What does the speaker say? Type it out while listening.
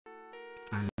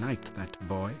I liked that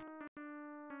boy.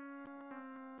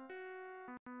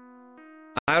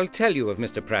 I'll tell you of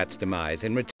Mr. Pratt's demise.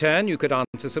 In return, you could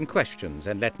answer some questions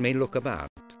and let me look about.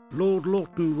 Lord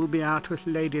Lawton will be out with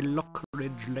Lady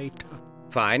Lockridge later.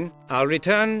 Fine. I'll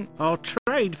return. I'll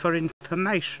trade for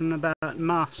information about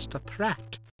Master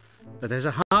Pratt, but there's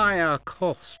a higher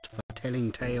cost for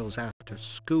telling tales after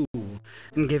school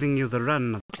and giving you the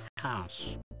run of the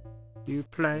house. You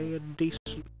play a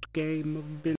decent game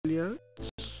of billiards?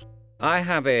 I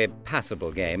have a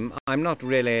passable game. I'm not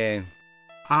really...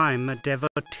 I'm a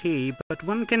devotee, but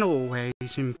one can always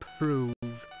improve.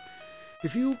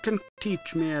 If you can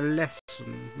teach me a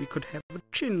lesson, we could have a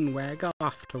chinwag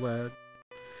afterward.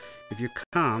 If you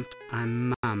can't,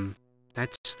 I'm mum.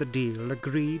 That's the deal,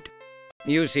 agreed?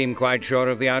 You seem quite sure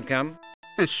of the outcome?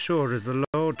 As sure as the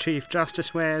Lord Chief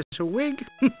Justice wears a wig.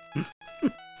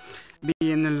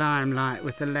 Be in the limelight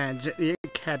with the lads at the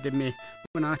academy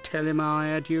when I tell him I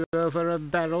had you over a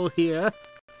barrel here.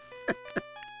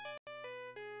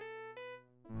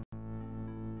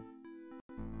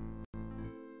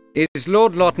 Is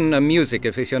Lord Lawton a music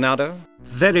aficionado?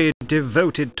 Very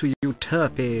devoted to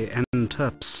euterpe and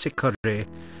terpsichore.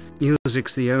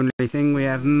 Music's the only thing we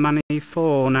have money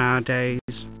for nowadays.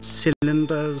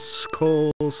 Cylinders,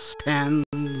 scores, stands,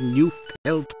 new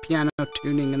felt piano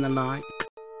tuning and the like.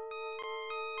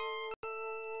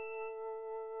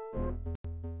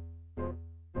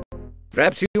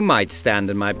 Perhaps you might stand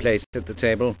in my place at the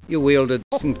table. You wield a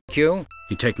decent cue.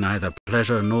 You take neither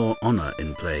pleasure nor honour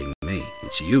in playing me.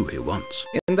 It's you he wants.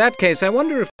 In that case, I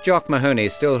wonder if Jock Mahoney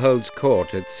still holds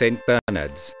court at St.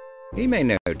 Bernard's. He may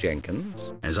know Jenkins.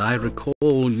 As I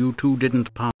recall, you two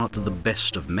didn't part the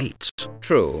best of mates.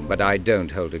 True, but I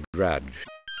don't hold a grudge.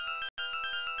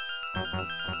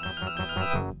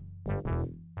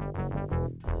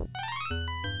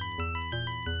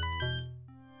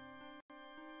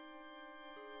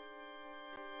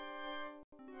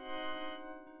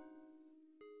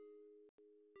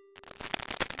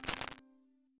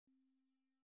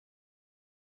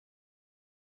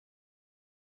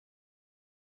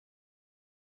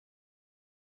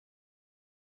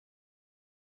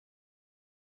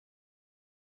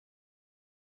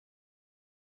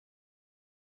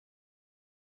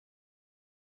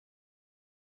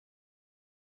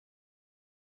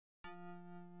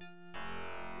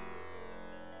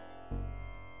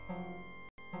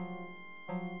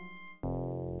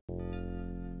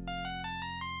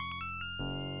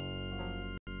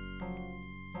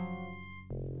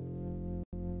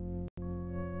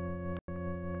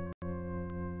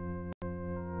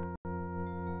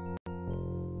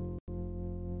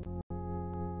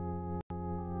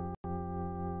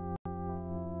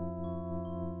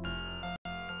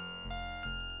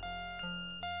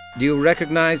 Do you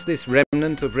recognize this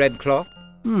remnant of red cloth?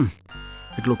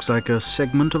 It looks like a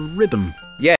segment of ribbon.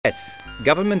 Yes,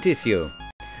 government issue.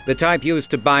 The type used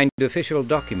to bind official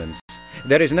documents.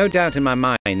 There is no doubt in my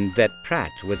mind that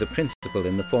Pratt was a principal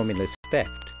in the formula's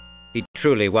theft. He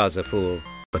truly was a fool.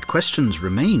 But questions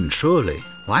remain, surely.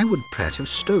 Why would Pratt have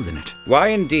stolen it? Why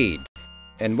indeed?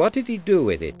 And what did he do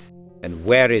with it? And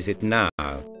where is it now?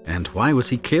 And why was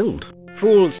he killed?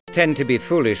 Fools tend to be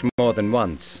foolish more than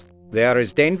once. They are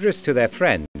as dangerous to their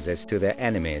friends as to their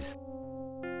enemies.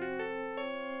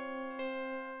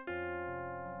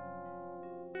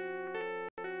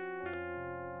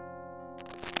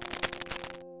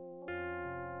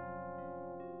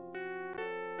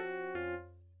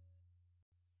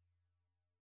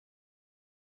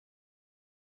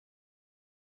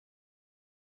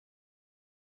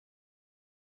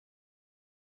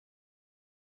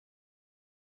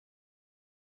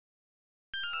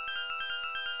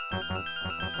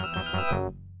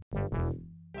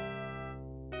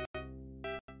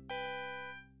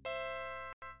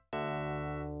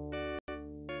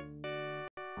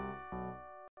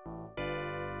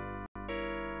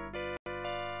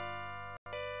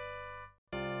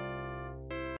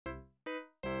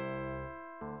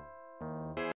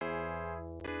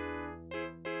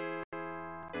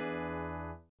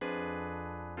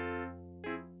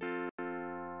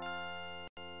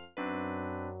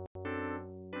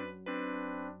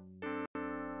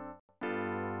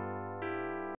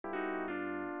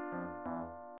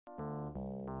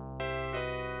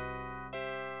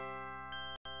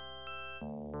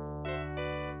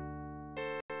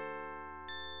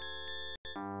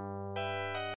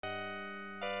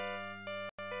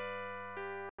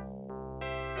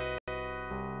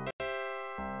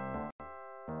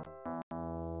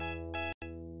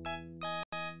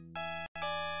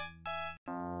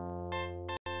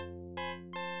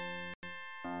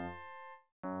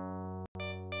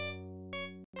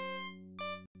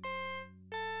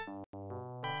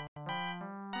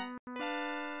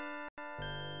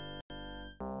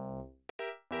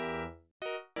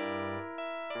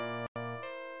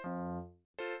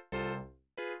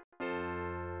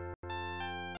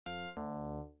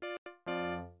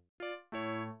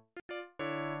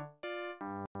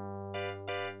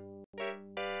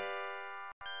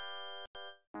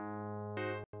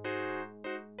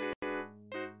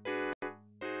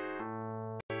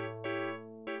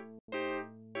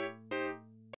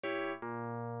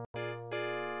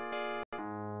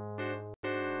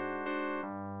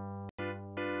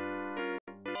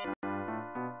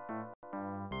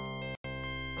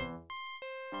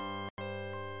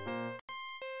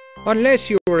 Unless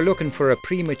you were looking for a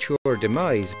premature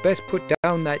demise, best put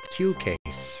down that cue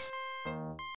case.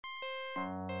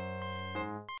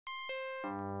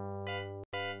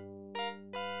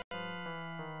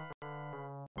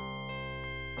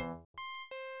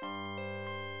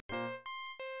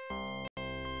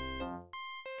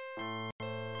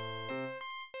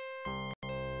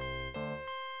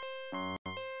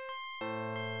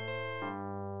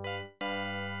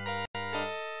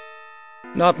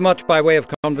 Not much by way of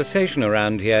conversation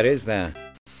around here, is there?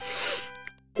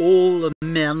 All a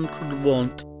man could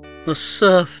want. The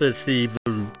surface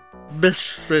even. Best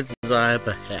friends I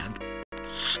ever had.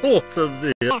 Sort of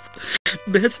this.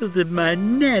 Better than my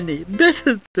nanny.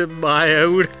 Better than my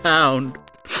old hound.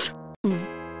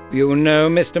 You know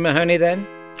Mr. Mahoney, then?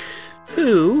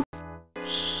 Who?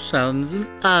 Sounds an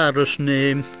Irish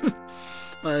name.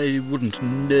 I wouldn't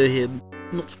know him.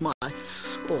 Not my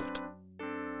sort.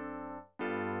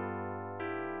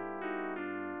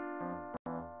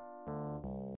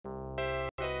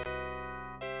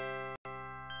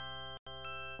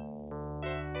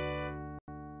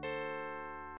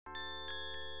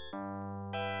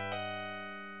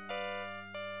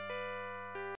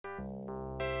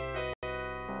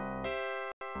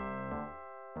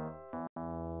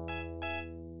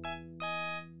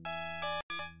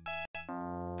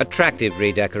 Attractive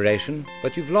redecoration,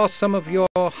 but you've lost some of your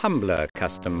humbler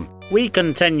custom. We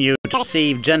continue to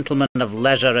receive gentlemen of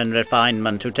leisure and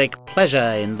refinement who take pleasure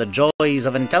in the joys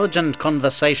of intelligent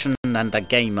conversation and a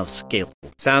game of skill.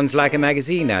 Sounds like a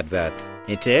magazine advert.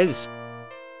 It is.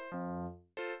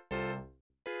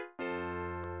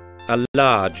 A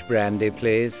large brandy,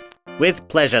 please. With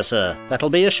pleasure, sir. That'll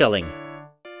be a shilling.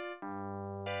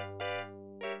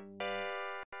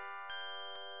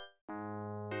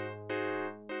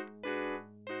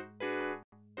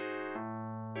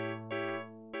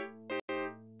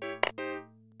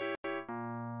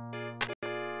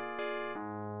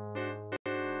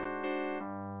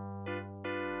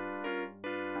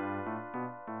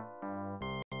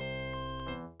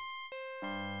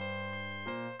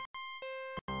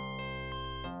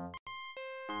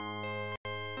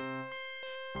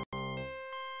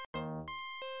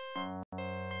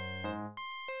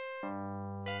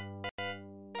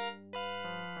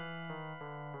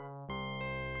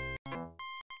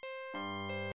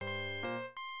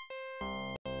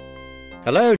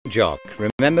 Hello, Jock.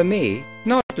 Remember me?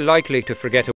 Not likely to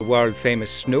forget a world-famous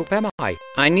snoop, am I?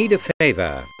 I need a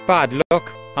favour. Bad luck.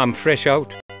 I'm fresh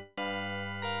out.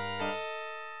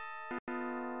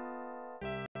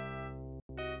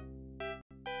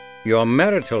 Your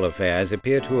marital affairs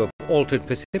appear to have altered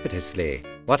precipitously.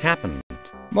 What happened?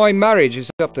 My marriage is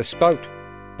up the spout.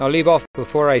 I'll leave off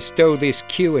before I stow this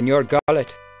cue in your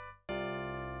gullet.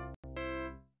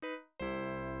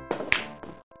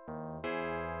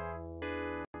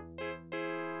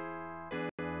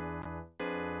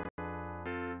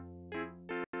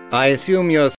 I assume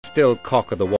you're still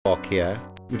cock of the walk here.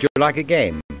 Would you like a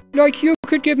game? Like you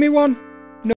could give me one?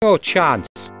 No chance.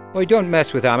 I don't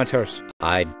mess with amateurs.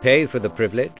 I'd pay for the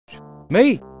privilege.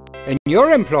 Me? In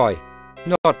your employ?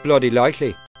 Not bloody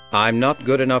likely. I'm not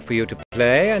good enough for you to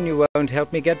play, and you won't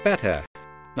help me get better.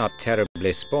 Not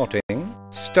terribly sporting.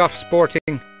 Stuff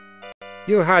sporting.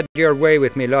 You had your way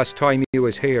with me last time you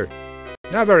was here.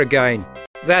 Never again.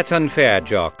 That's unfair,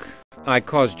 Jock. I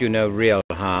caused you no real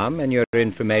harm, and your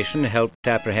information helped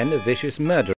apprehend a vicious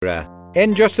murderer.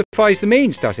 End justifies the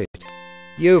means, does it?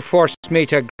 You forced me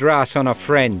to grass on a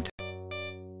friend.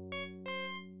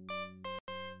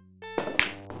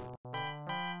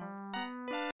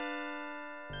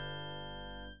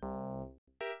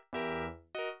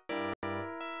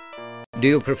 Do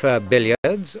you prefer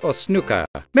billiards or snooker?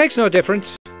 Makes no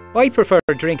difference. I prefer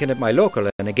drinking at my local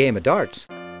and a game of darts.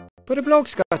 But a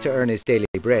bloke's got to earn his daily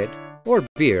bread, or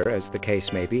beer, as the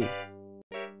case may be.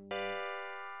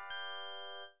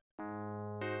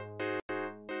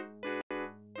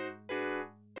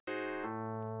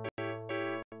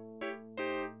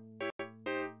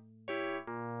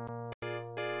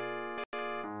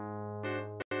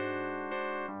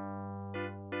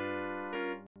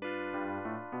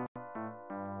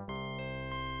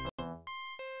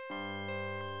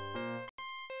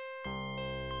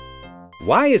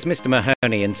 Why is Mr.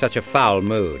 Mahoney in such a foul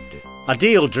mood? I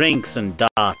deal drinks and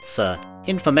darts, sir.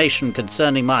 Information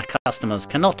concerning my customers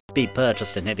cannot be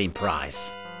purchased at any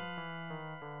price.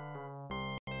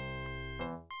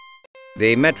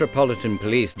 The Metropolitan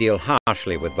Police deal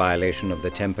harshly with violation of the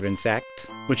Temperance Act.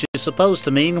 Which is supposed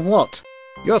to mean what?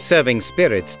 You're serving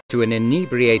spirits to an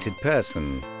inebriated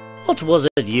person. What was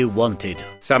it you wanted?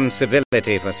 Some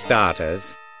civility for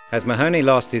starters. Has Mahoney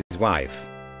lost his wife?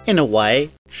 In a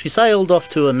way, she sailed off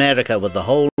to America with the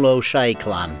whole O'Shea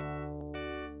clan.